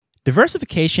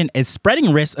Diversification is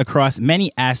spreading risk across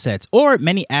many assets or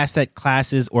many asset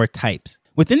classes or types.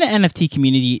 Within the NFT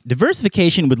community,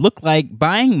 diversification would look like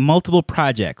buying multiple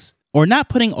projects or not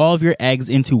putting all of your eggs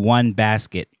into one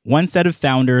basket, one set of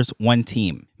founders, one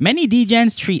team. Many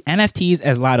degens treat NFTs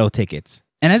as lotto tickets.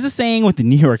 And as the saying with the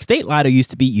New York State Lotto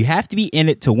used to be, you have to be in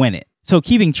it to win it. So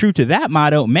keeping true to that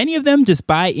motto, many of them just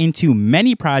buy into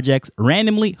many projects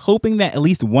randomly, hoping that at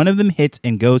least one of them hits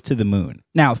and goes to the moon.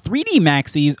 Now, 3D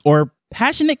maxis, or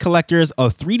passionate collectors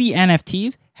of 3D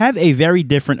NFTs, have a very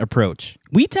different approach.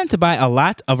 We tend to buy a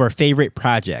lot of our favorite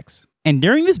projects. And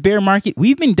during this bear market,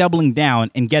 we've been doubling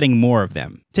down and getting more of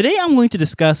them. Today, I'm going to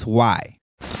discuss why.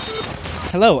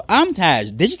 Hello, I'm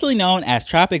Taj, digitally known as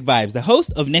Tropic Vibes, the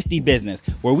host of Nifty Business,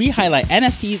 where we highlight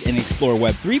NFTs and explore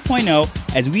Web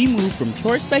 3.0 as we move from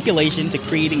pure speculation to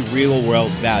creating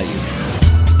real-world value.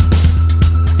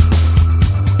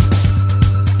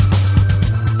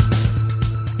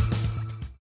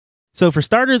 So for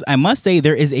starters, I must say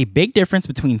there is a big difference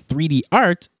between 3D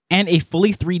art and a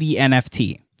fully 3D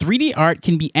NFT. 3D art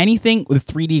can be anything with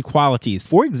 3D qualities.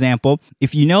 For example,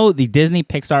 if you know the Disney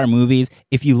Pixar movies,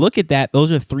 if you look at that,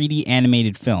 those are 3D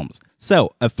animated films.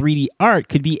 So a 3D art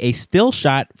could be a still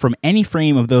shot from any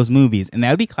frame of those movies, and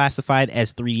that would be classified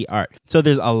as 3D art. So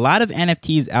there's a lot of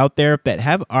NFTs out there that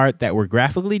have art that were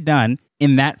graphically done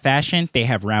in that fashion. They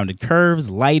have rounded curves,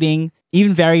 lighting,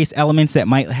 even various elements that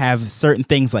might have certain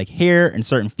things like hair and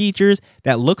certain features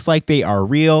that looks like they are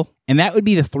real. And that would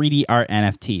be the 3D art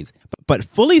NFTs. But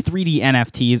fully 3D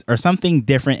NFTs are something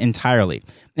different entirely.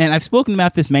 And I've spoken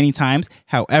about this many times.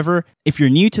 However, if you're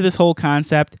new to this whole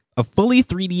concept, a fully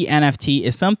 3D NFT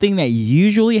is something that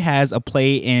usually has a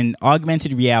play in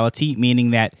augmented reality,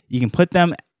 meaning that you can put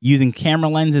them using camera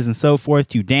lenses and so forth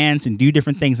to dance and do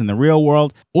different things in the real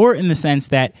world, or in the sense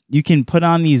that you can put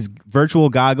on these virtual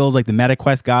goggles like the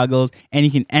MetaQuest goggles and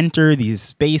you can enter these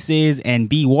spaces and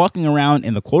be walking around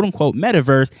in the quote-unquote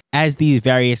metaverse as these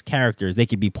various characters. They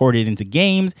can be ported into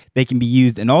games, they can be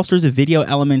used in all sorts of video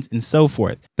elements and so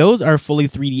forth. Those are fully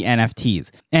 3D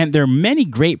NFTs. And there are many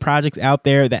great projects out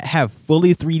there that have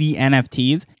fully 3D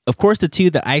NFTs. Of course, the two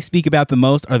that I speak about the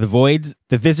most are the Voids,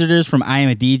 the Visitors from I Am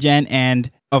a Degen, and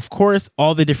of course,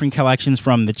 all the different collections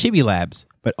from the Chibi Labs.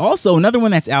 But also another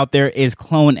one that's out there is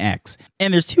Clone X.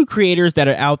 And there's two creators that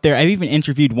are out there. I've even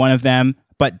interviewed one of them,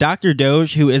 but Dr.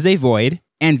 Doge, who is a Void,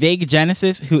 and Vega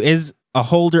Genesis, who is a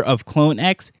holder of Clone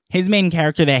X. His main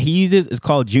character that he uses is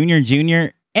called Junior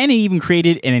Junior. And he even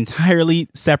created an entirely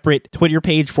separate Twitter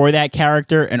page for that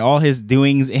character and all his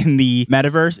doings in the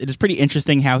metaverse. It is pretty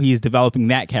interesting how he is developing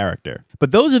that character.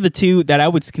 But those are the two that I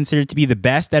would consider to be the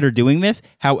best that are doing this.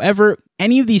 However,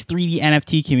 any of these 3D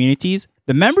NFT communities,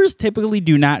 the members typically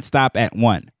do not stop at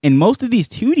one. In most of these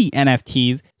 2D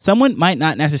NFTs, someone might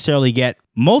not necessarily get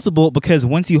multiple because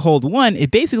once you hold one,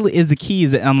 it basically is the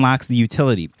keys that unlocks the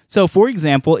utility. So for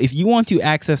example, if you want to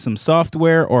access some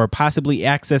software or possibly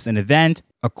access an event,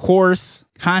 a course,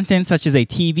 content such as a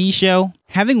TV show,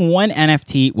 having one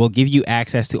NFT will give you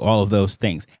access to all of those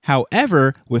things.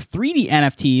 However, with 3D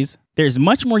NFTs, there's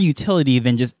much more utility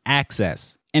than just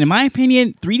access. And in my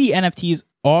opinion, 3D NFTs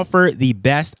offer the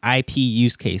best IP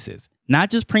use cases.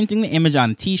 Not just printing the image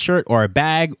on a t-shirt or a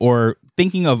bag or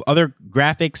thinking of other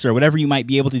graphics or whatever you might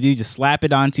be able to do, just slap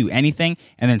it onto anything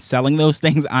and then selling those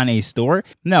things on a store.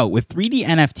 No, with 3D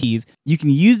NFTs, you can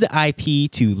use the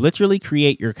IP to literally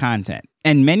create your content.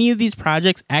 And many of these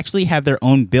projects actually have their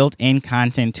own built-in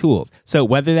content tools. So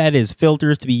whether that is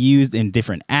filters to be used in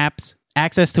different apps,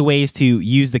 access to ways to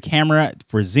use the camera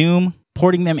for zoom,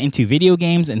 porting them into video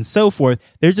games and so forth,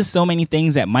 there's just so many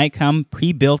things that might come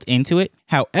pre-built into it.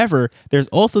 However, there's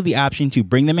also the option to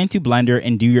bring them into Blender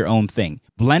and do your own thing.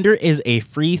 Blender is a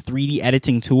free 3D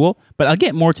editing tool, but I'll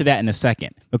get more to that in a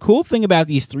second. The cool thing about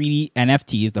these 3D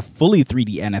NFTs, the fully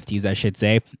 3D NFTs I should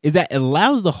say, is that it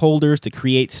allows the holders to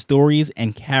create stories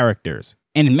and characters.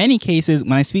 And in many cases,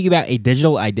 when I speak about a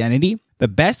digital identity, the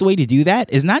best way to do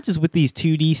that is not just with these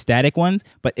 2D static ones,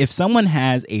 but if someone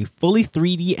has a fully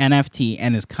 3D NFT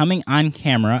and is coming on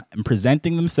camera and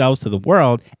presenting themselves to the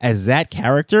world as that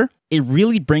character, it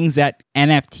really brings that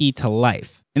NFT to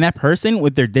life. And that person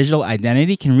with their digital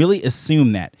identity can really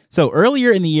assume that. So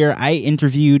earlier in the year, I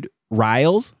interviewed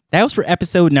Riles. That was for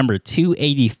episode number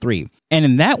 283. And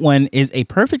in that one is a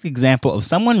perfect example of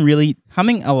someone really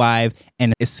coming alive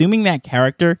and assuming that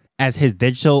character as his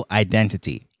digital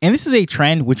identity. And this is a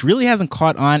trend which really hasn't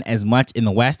caught on as much in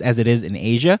the West as it is in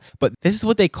Asia, but this is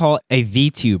what they call a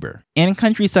VTuber. And in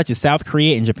countries such as South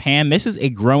Korea and Japan, this is a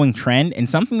growing trend and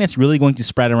something that's really going to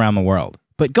spread around the world.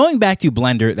 But going back to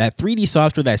Blender, that 3D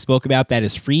software that I spoke about that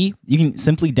is free, you can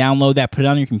simply download that, put it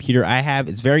on your computer. I have.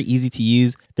 It's very easy to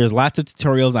use. There's lots of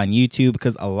tutorials on YouTube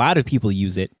because a lot of people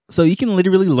use it. So you can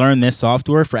literally learn this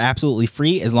software for absolutely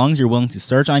free as long as you're willing to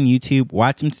search on YouTube,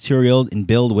 watch some tutorials, and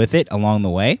build with it along the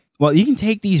way. Well, you can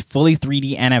take these fully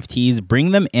 3D NFTs,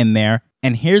 bring them in there,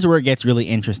 and here's where it gets really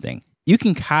interesting. You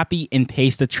can copy and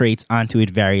paste the traits onto a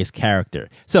various character.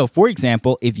 So for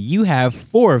example, if you have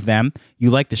 4 of them,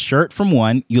 you like the shirt from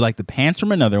one, you like the pants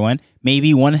from another one,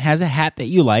 maybe one has a hat that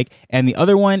you like, and the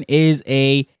other one is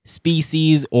a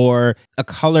species or a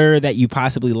color that you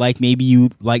possibly like. Maybe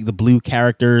you like the blue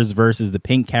characters versus the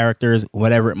pink characters,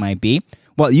 whatever it might be.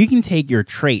 Well, you can take your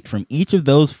trait from each of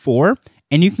those 4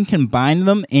 and you can combine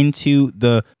them into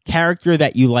the character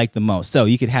that you like the most. So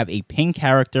you could have a pink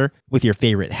character with your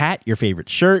favorite hat, your favorite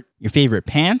shirt, your favorite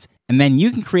pants, and then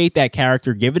you can create that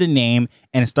character, give it a name,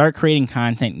 and start creating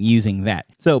content using that.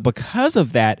 So because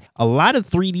of that, a lot of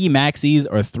 3D maxis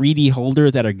or 3D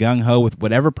holders that are gung-ho with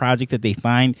whatever project that they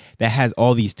find that has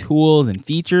all these tools and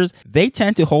features, they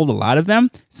tend to hold a lot of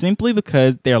them simply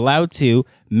because they're allowed to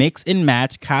mix and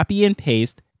match, copy and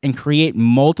paste, and create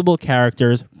multiple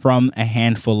characters from a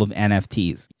handful of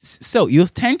NFTs. So you'll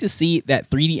tend to see that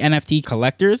 3D NFT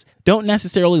collectors don't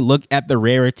necessarily look at the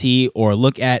rarity or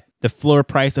look at the floor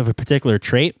price of a particular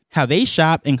trait. How they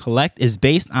shop and collect is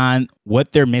based on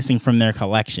what they're missing from their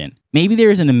collection. Maybe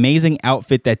there's an amazing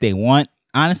outfit that they want.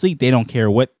 Honestly, they don't care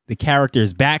what the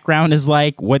character's background is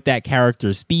like, what that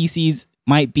character's species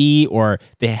might be, or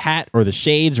the hat or the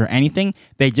shades or anything.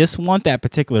 They just want that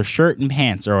particular shirt and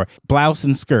pants or blouse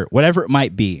and skirt, whatever it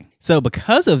might be. So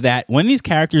because of that, when these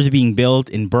characters are being built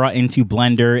and brought into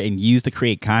Blender and used to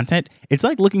create content, it's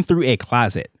like looking through a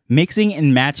closet, mixing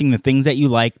and matching the things that you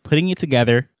like, putting it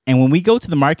together. And when we go to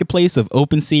the marketplace of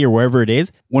OpenSea or wherever it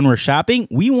is, when we're shopping,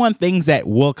 we want things that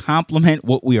will complement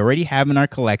what we already have in our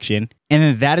collection. And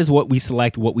then that is what we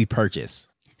select, what we purchase.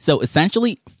 So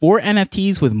essentially, 4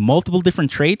 NFTs with multiple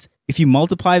different traits, if you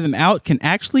multiply them out, can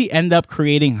actually end up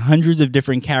creating hundreds of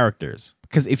different characters.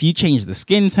 Because if you change the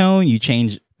skin tone, you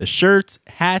change the shirts,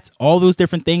 hats, all those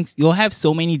different things, you'll have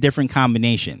so many different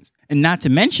combinations. And not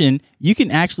to mention, you can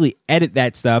actually edit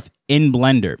that stuff in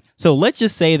Blender. So let's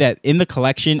just say that in the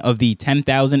collection of the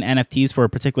 10,000 NFTs for a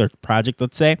particular project,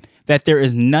 let's say, that there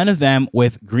is none of them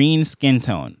with green skin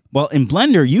tone. Well, in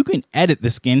Blender, you can edit the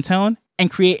skin tone and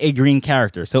create a green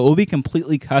character. So it will be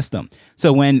completely custom.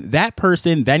 So when that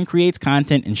person then creates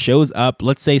content and shows up,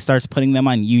 let's say starts putting them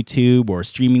on YouTube or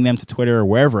streaming them to Twitter or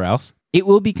wherever else, it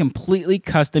will be completely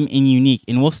custom and unique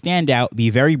and will stand out,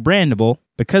 be very brandable,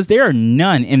 because there are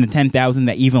none in the 10,000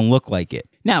 that even look like it.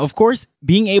 Now, of course,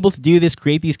 being able to do this,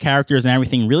 create these characters and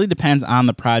everything really depends on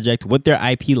the project, what their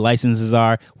IP licenses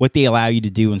are, what they allow you to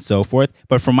do and so forth.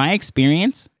 But from my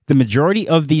experience, the majority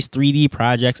of these 3D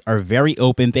projects are very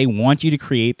open. They want you to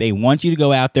create. They want you to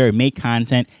go out there and make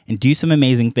content and do some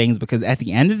amazing things, because at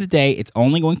the end of the day, it's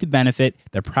only going to benefit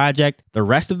the project, the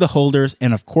rest of the holders,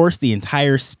 and of course, the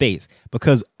entire space.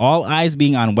 Because all eyes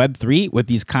being on Web3 with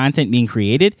these content being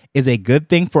created is a good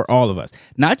thing for all of us.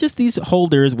 Not just these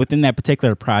holders within that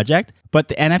particular project, but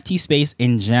the NFT space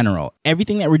in general.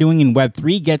 Everything that we're doing in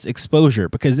Web3 gets exposure,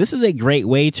 because this is a great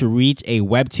way to reach a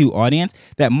Web2 audience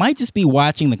that might just be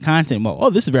watching the content. Well, oh,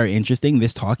 this is very interesting.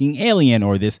 This talking alien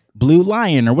or this blue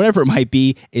lion or whatever it might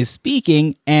be is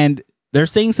speaking, and they're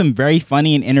saying some very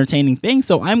funny and entertaining things,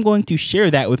 so I'm going to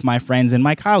share that with my friends and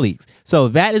my colleagues. So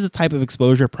that is the type of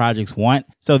exposure projects want.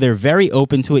 So they're very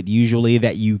open to it usually,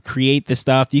 that you create the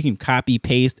stuff, you can copy,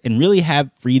 paste, and really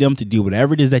have freedom to do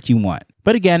whatever it is that you want.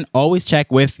 But again, always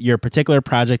check with your particular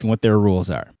project and what their rules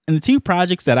are. And the 2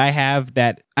 projects that I have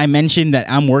that I mentioned that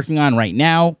I'm working on right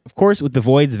now, of course, with the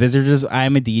Voids Visitors, I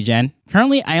am a degen.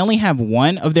 Currently, I only have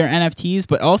 1 of their NFTs,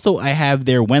 but also I have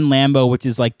their When Lambo, which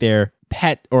is like their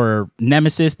pet or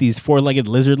nemesis, these 4-legged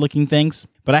lizard looking things.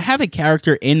 But I have a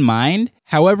character in mind.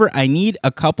 However, I need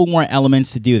a couple more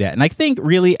elements to do that. And I think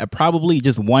really probably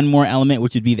just 1 more element,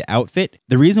 which would be the outfit.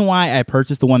 The reason why I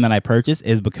purchased the one that I purchased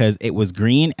is because it was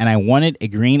green and I wanted a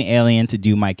green alien to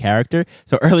do my character.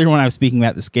 So earlier when I was speaking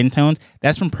about the skin tones,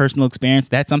 that's from personal experience.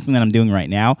 That's something that I'm doing right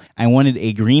now. I wanted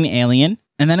a green alien.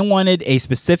 And then I wanted a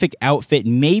specific outfit,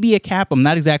 maybe a cap, I'm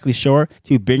not exactly sure,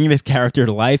 to bring this character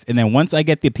to life. And then once I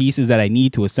get the pieces that I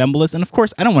need to assemble this, and of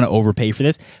course, I don't want to overpay for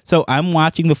this. So I'm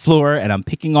watching the floor and I'm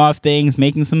picking off things,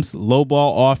 making some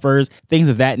lowball offers, things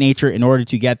of that nature in order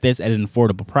to get this at an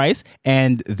affordable price.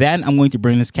 And then I'm going to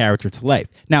bring this character to life.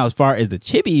 Now, as far as the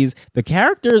chibis, the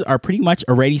characters are pretty much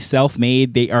already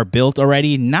self-made. They are built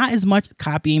already, not as much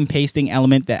copying and pasting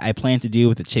element that I plan to do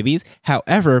with the chibis.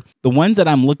 However, the ones that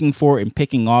I'm looking for and picking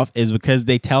taking off is because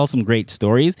they tell some great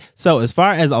stories. So as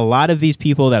far as a lot of these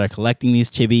people that are collecting these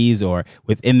chibis or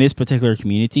within this particular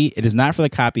community, it is not for the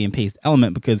copy and paste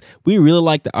element because we really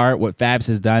like the art, what Fabs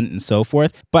has done and so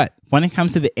forth. But when it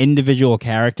comes to the individual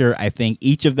character, I think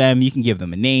each of them, you can give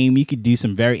them a name, you could do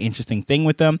some very interesting thing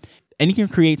with them, and you can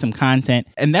create some content.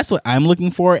 And that's what I'm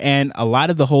looking for. And a lot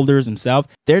of the holders themselves,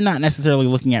 they're not necessarily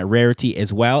looking at rarity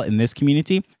as well in this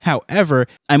community. However,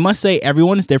 I must say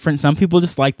everyone is different. Some people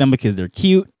just like them because they're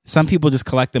cute. Some people just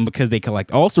collect them because they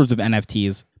collect all sorts of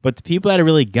NFTs. But the people that are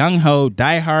really gung-ho,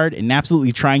 diehard, and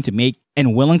absolutely trying to make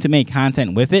and willing to make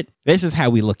content with it, this is how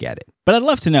we look at it. But I'd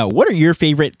love to know, what are your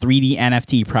favorite 3D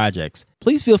NFT projects?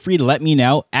 Please feel free to let me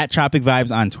know at Tropic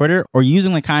Vibes on Twitter or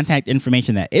using the contact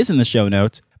information that is in the show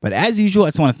notes. But as usual, I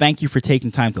just want to thank you for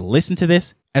taking time to listen to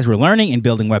this as we're learning and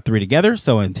building Web3 together.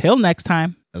 So until next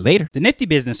time, later. The Nifty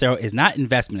Business Arrow is not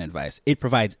investment advice. It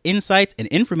provides insights and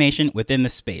information within the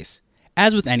space.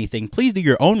 As with anything, please do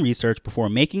your own research before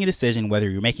making a decision whether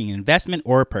you're making an investment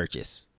or a purchase.